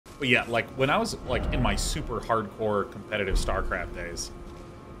But yeah, like, when I was, like, in my super hardcore competitive StarCraft days,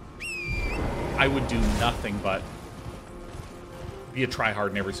 I would do nothing but be a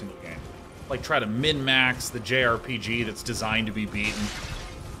tryhard in every single game. Like, try to min-max the JRPG that's designed to be beaten.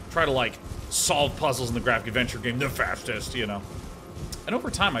 Try to, like, solve puzzles in the graphic adventure game the fastest, you know? And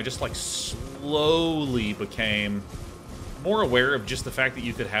over time, I just, like, slowly became more aware of just the fact that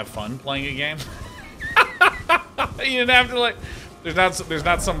you could have fun playing a game. You didn't have to, like... There's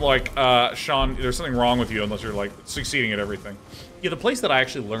not some, like, Sean, there's something wrong with you unless you're, like, succeeding at everything. Yeah, the place that I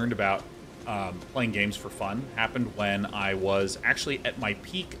actually learned about playing games for fun happened when I was actually at my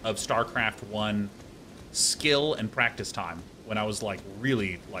peak of StarCraft 1 skill and practice time. When I was, like,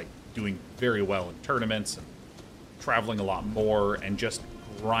 really, like, doing very well in tournaments and traveling a lot more and just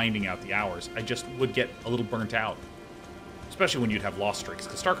grinding out the hours. I just would get a little burnt out. Especially when you'd have loss streaks,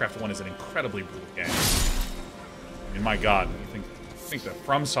 because StarCraft 1 is an incredibly brutal game. I mean, my God, you think the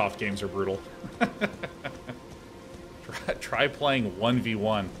FromSoft games are brutal. Try playing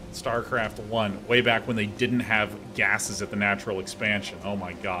 1v1, StarCraft 1, way back when they didn't have gases at the natural expansion. Oh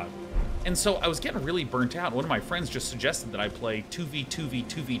my God. And so I was getting really burnt out. One of my friends just suggested that I play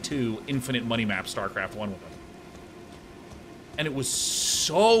 2v2v2v2 infinite money map StarCraft 1 with him. And it was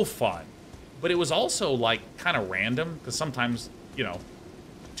so fun. But it was also, like, kind of random, because sometimes, you know,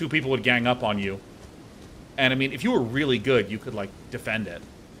 two people would gang up on you. And, I mean, if you were really good, you could, like, defend it.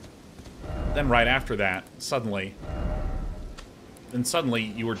 Then right after that, suddenly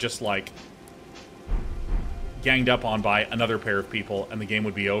you were just, like, ganged up on by another pair of people, and the game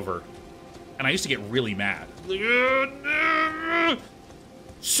would be over. And I used to get really mad.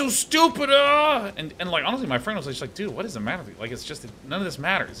 So stupid, And, like, honestly, my friend was just like, dude, what does it matter? Like, it's just, none of this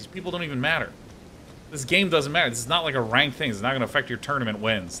matters. These people don't even matter. This game doesn't matter. This is not like a ranked thing. It's not going to affect your tournament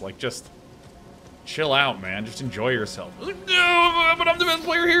wins. Like, just chill out, man. Just enjoy yourself. No, but I'm the best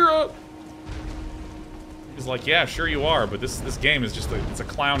player here. He's like, yeah, sure you are, but this game is just it's a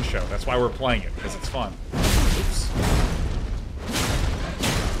clown show. That's why we're playing it, because it's fun. Oops.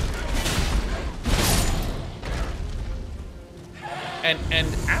 And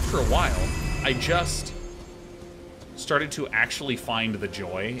after a while, I just started to actually find the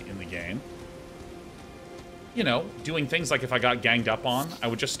joy in the game. You know, doing things like if I got ganged up on, I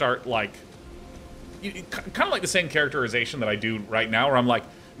would just start, like, kind of like the same characterization that I do right now, where I'm like,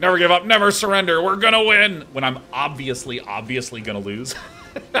 never give up, never surrender, we're gonna win, when I'm obviously gonna lose.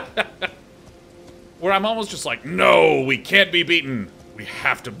 Where I'm almost just like, no, we can't be beaten. We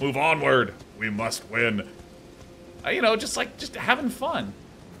have to move onward. We must win. You know, just having fun.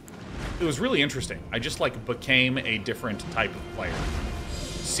 It was really interesting. I just, like, became a different type of player.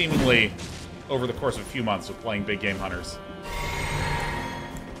 Seemingly over the course of a few months of playing big game hunters.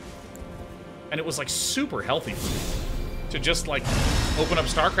 And it was, like, super healthy for me to just, like, open up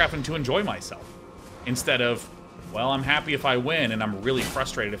StarCraft and to enjoy myself. Instead of, well, I'm happy if I win and I'm really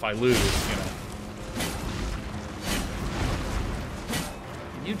frustrated if I lose, you know.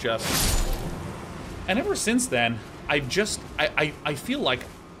 You just... And ever since then, I feel like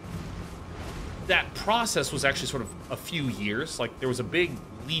that process was actually sort of a few years. Like, there was a big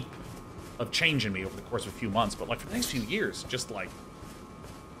leap of change in me over the course of a few months. But, like, for the next few years, just, like,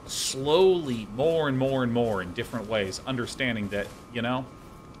 slowly, more and more and more in different ways, understanding that, you know,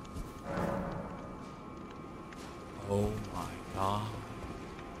 oh my God.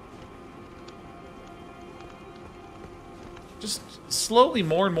 Just slowly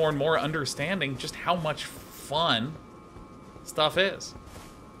more and more and more understanding just how much fun stuff is.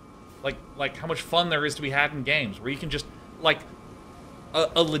 Like how much fun there is to be had in games, where you can just, like,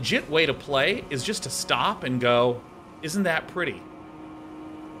 a legit way to play is just to stop and go, isn't that pretty?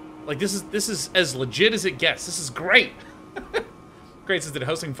 Like, this is as legit as it gets. This is great. Great says, did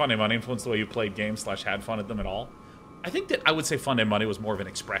hosting Fun Day Money influence the way you played games / had fun at them at all? I think that I would say Fun Day Money was more of an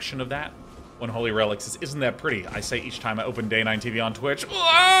expression of that. When Holy Relic says, isn't that pretty? I say each time I open Day9 TV on Twitch,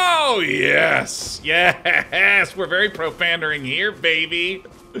 oh, yes, yes, we're very pro-pandering here, baby.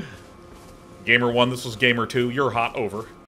 Gamer 1, this was Gamer 2, you're hot, over.